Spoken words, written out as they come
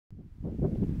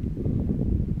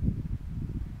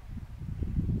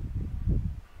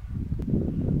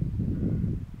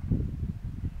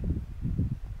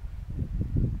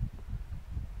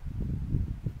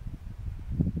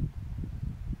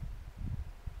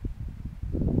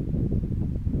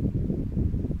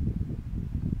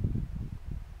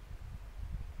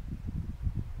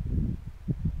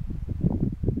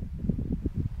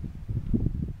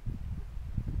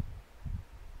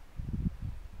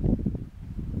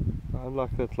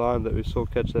Unlike that lion that we saw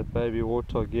catch that baby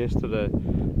warthog yesterday,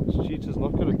 this cheetah's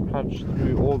not going to crunch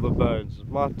through all the bones. It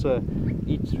might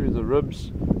eat through the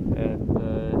ribs, and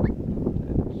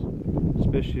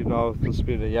especially now with this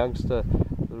being a youngster,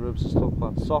 the ribs are still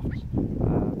quite soft.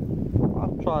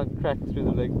 I'll try and crack through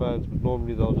the leg bones, but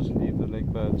normally they'll just leave the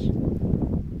leg bones.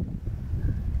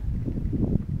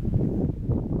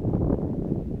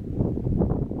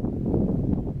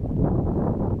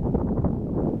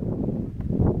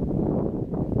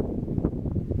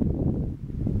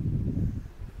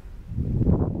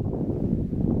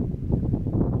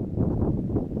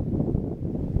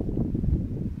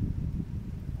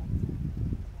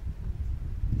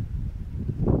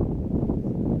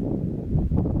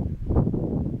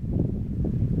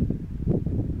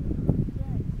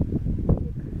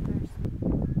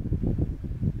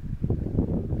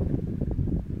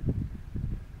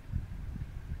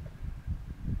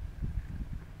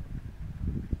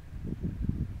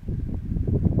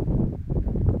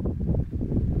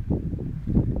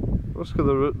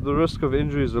 The risk of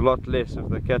injury is a lot less if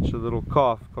they catch a little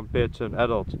calf compared to an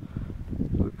adult.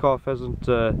 The calf hasn't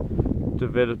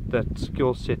developed that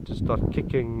skill set to start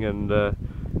kicking, and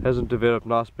hasn't developed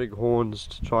nice big horns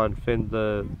to try and fend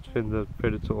the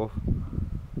predator off.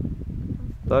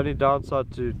 The only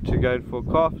downside to going for a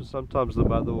calf is sometimes the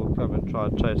mother will come and try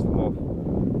and chase them off.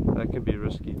 That can be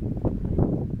risky. It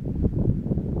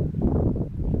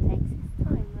takes its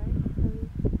time, right?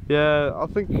 Yeah, I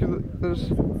think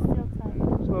there's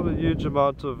not a huge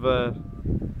amount of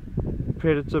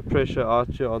predator pressure out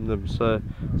here on them, so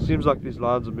it seems like these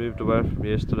lions have moved away from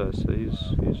yesterday, so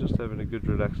he's just having a good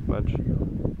relaxed munch.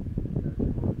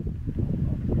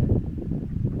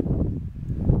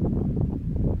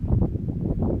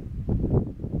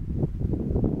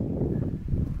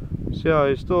 So yeah,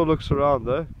 he still looks around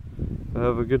though.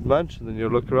 Have a good munch, and then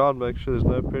you'll look around, make sure there's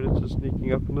no predators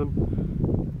sneaking up on him,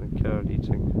 and then carry on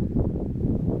eating.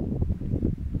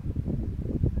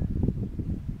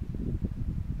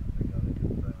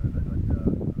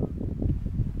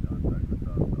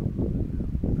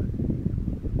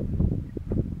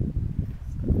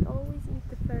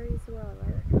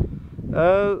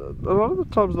 A lot of the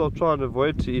times they'll try and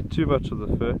avoid to eat too much of the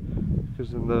fur,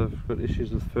 because then they've got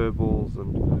issues with fur balls,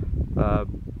 and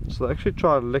so they actually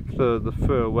try and lick the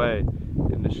fur away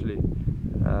initially,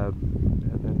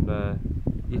 and then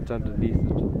eat underneath it.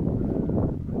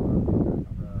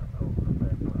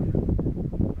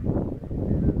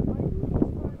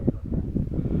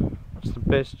 It's the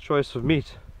best choice of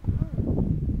meat.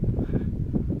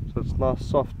 So it's nice,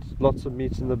 soft, lots of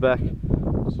meat in the back.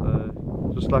 So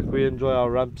just like we enjoy our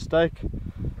rump steak,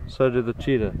 so do the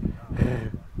cheetah.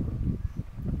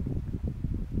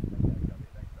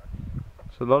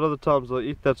 So a lot of the times they'll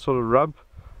eat that sort of rump,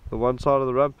 the one side of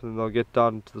the rump, and then they'll get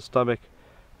down into the stomach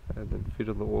and then feed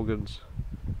on the organs.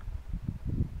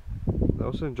 They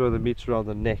also enjoy the meat around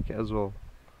the neck as well.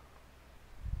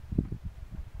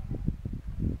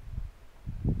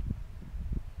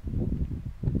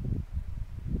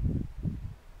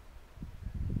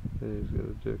 He's going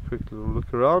to do a quick little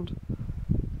look around,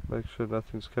 make sure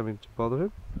nothing's coming to bother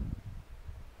him.